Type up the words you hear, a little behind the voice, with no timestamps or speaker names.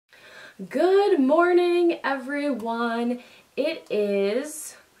Good morning, everyone. It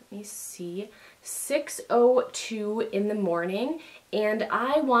is, let me see, 6:02 in the morning, and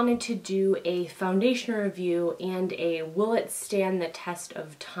I wanted to do a foundation review and a will it stand the test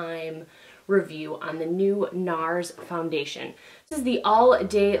of time review on the new Nars foundation. This is the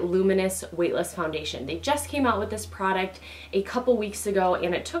all-day luminous weightless foundation. They just came out with this product a couple weeks ago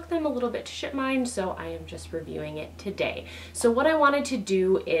and it took them a little bit to ship mine, so I am just reviewing it today. So what I wanted to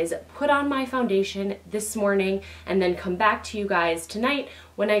do is put on my foundation this morning and then come back to you guys tonight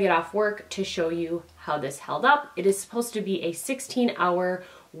when I get off work to show you how this held up. It is supposed to be a 16-hour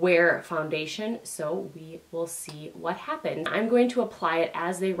wear foundation, so we will see what happens. I'm going to apply it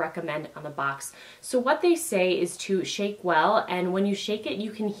as they recommend on the box. So what they say is to shake well, and when you shake it you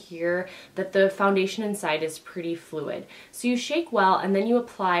can hear that the foundation inside is pretty fluid. So you shake well and then you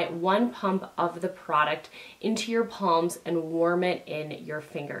apply 1 pump of the product into your palms and warm it in your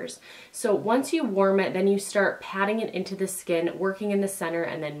fingers. So once you warm it, then you start patting it into the skin, working in the center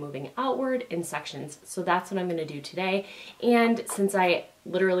and then moving outward in sections. So that's what I'm going to do today. And since I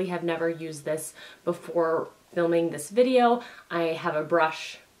literally have never used this before filming this video, I have a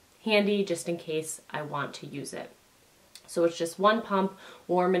brush handy just in case I want to use it. So it's just 1 pump,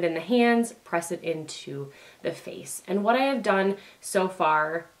 warm it in the hands, press it into the face. And what I have done so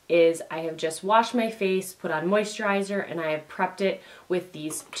far is I have just washed my face, put on moisturizer, and I have prepped it with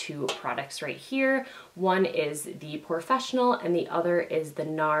these 2 products right here. One is the POREfessional and the other is the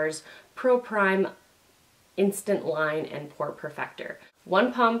Nars Pro Prime Instant Line and Pore Perfector.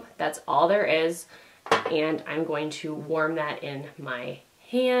 1 pump, that's all there is, and I'm going to warm that in my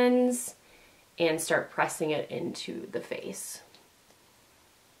hands and start pressing it into the face.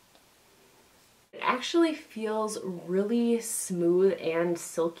 It actually feels really smooth and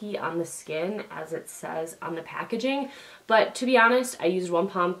silky on the skin, as it says on the packaging, but to be honest, I used 1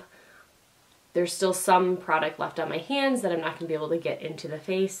 pump. There's still some product left on my hands that I'm not going to be able to get into the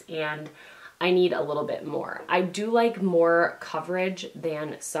face, and I need a little bit more. I do like more coverage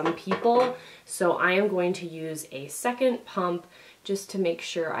than some people, so I am going to use a 2nd pump just to make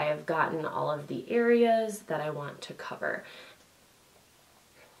sure I have gotten all of the areas that I want to cover.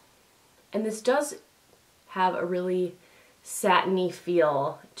 And this does have a really satiny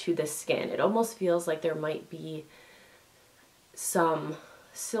feel to the skin. It almost feels like there might be some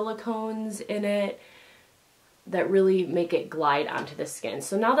silicones in it that really make it glide onto the skin.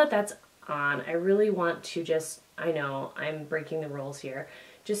 So now that that's on, I really want to just, I know I'm breaking the rules here,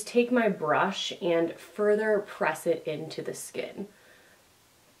 just take my brush and further press it into the skin.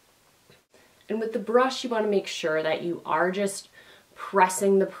 And with the brush you want to make sure that you are just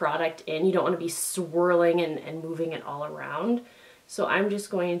pressing the product in. You don't want to be swirling and moving it all around. So I'm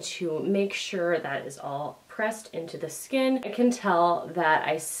just going to make sure that is all pressed into the skin. I can tell that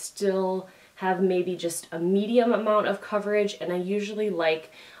I still have maybe just a medium amount of coverage, and I usually like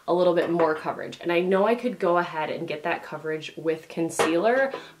a little bit more coverage. And I know I could go ahead and get that coverage with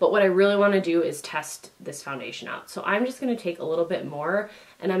concealer, but what I really want to do is test this foundation out. So I'm just going to take a little bit more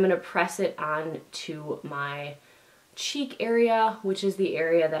and I'm going to press it on to my cheek area, which is the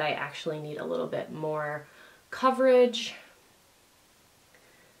area that I actually need a little bit more coverage.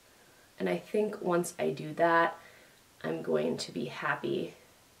 And I think once I do that, I'm going to be happy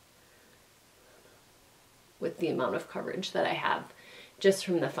with the amount of coverage that I have just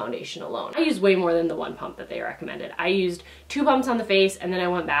from the foundation alone. I used way more than the 1 pump that they recommended. I used 2 pumps on the face, and then I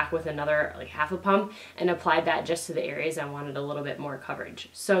went back with another like half a pump and applied that just to the areas I wanted a little bit more coverage.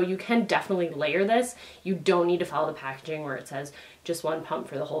 So you can definitely layer this. You don't need to follow the packaging where it says just 1 pump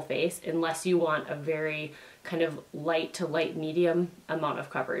for the whole face unless you want a very kind of light to light medium amount of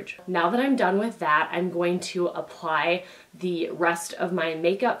coverage. Now that I'm done with that, I'm going to apply the rest of my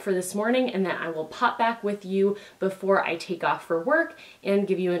makeup for this morning, and then I will pop back with you before I take off for work and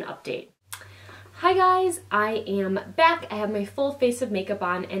give you an update. Hi guys, I am back. I have my full face of makeup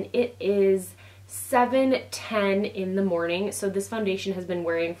on and it is 7:10 in the morning. So this foundation has been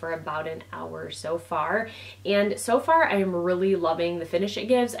wearing for about an hour so far. And so far I am really loving the finish it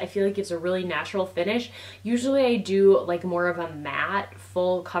gives. I feel like it's a really natural finish. Usually I do like more of a matte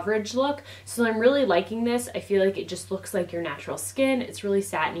full coverage look. So I'm really liking this. I feel like it just looks like your natural skin. It's really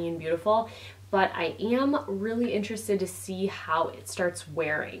satiny and beautiful. But I am really interested to see how it starts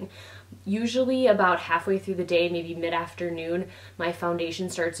wearing. Usually about halfway through the day, maybe mid-afternoon, my foundation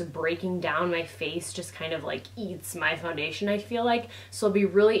starts breaking down. My face just kind of like eats my foundation, I feel like. So I'll be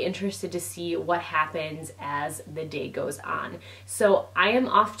really interested to see what happens as the day goes on. So I am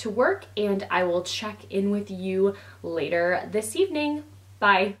off to work and I will check in with you later this evening.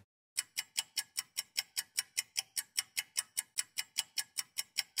 Bye.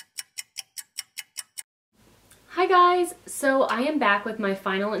 Hi guys! So I am back with my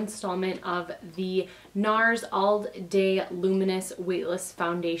final installment of the Nars All Day Luminous Weightless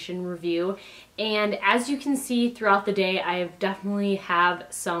Foundation review, and as you can see throughout the day I definitely have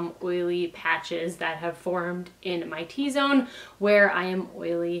some oily patches that have formed in my T-zone where I am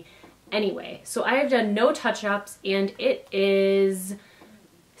oily anyway. So I have done no touch-ups and it is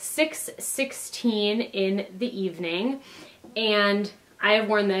 6:16 in the evening and I have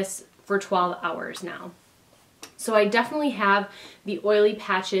worn this for 12 hours now. So I definitely have the oily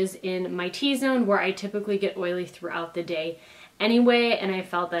patches in my T-zone where I typically get oily throughout the day anyway, and I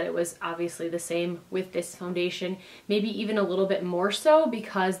felt that it was obviously the same with this foundation, maybe even a little bit more so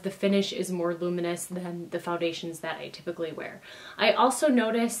because the finish is more luminous than the foundations that I typically wear. I also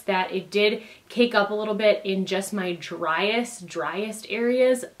noticed that it did cake up a little bit in just my driest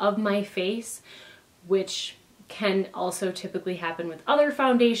areas of my face, which can also typically happen with other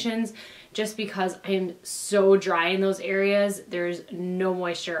foundations just because I am so dry in those areas. There's no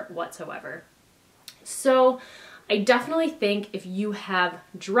moisture whatsoever. So I definitely think if you have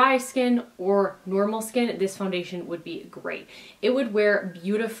dry skin or normal skin, this foundation would be great. It would wear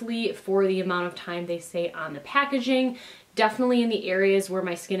beautifully for the amount of time they say on the packaging. Definitely in the areas where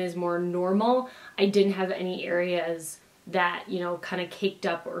my skin is more normal, I didn't have any areas that, you know, kind of caked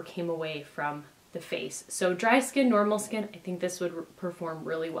up or came away from the face. So dry skin, normal skin, I think this would perform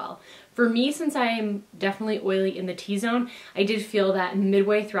really well. For me, since I am definitely oily in the T-zone, I did feel that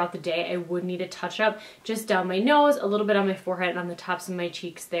midway throughout the day I would need a touch-up just down my nose, a little bit on my forehead, and on the tops of my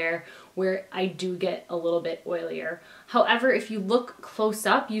cheeks there where I do get a little bit oilier. However, if you look close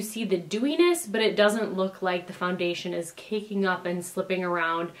up, you see the dewiness, but it doesn't look like the foundation is caking up and slipping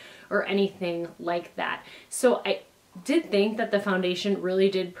around or anything like that. So I did think that the foundation really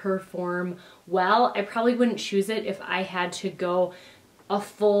did perform well. I probably wouldn't choose it if I had to go a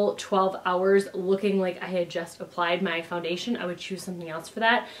full 12 hours looking like I had just applied my foundation. I would choose something else for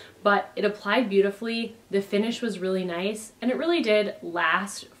that, but it applied beautifully. The finish was really nice and it really did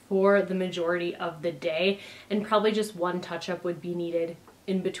last for the majority of the day, and probably just one touch-up would be needed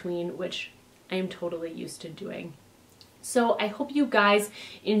in between, which I am totally used to doing. So I hope you guys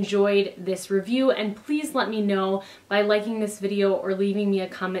enjoyed this review, and please let me know by liking this video or leaving me a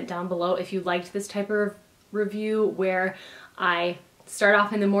comment down below if you liked this type of review where I start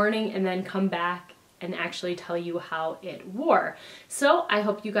off in the morning and then come back and actually tell you how it wore. So I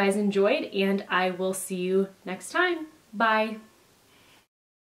hope you guys enjoyed and I will see you next time. Bye!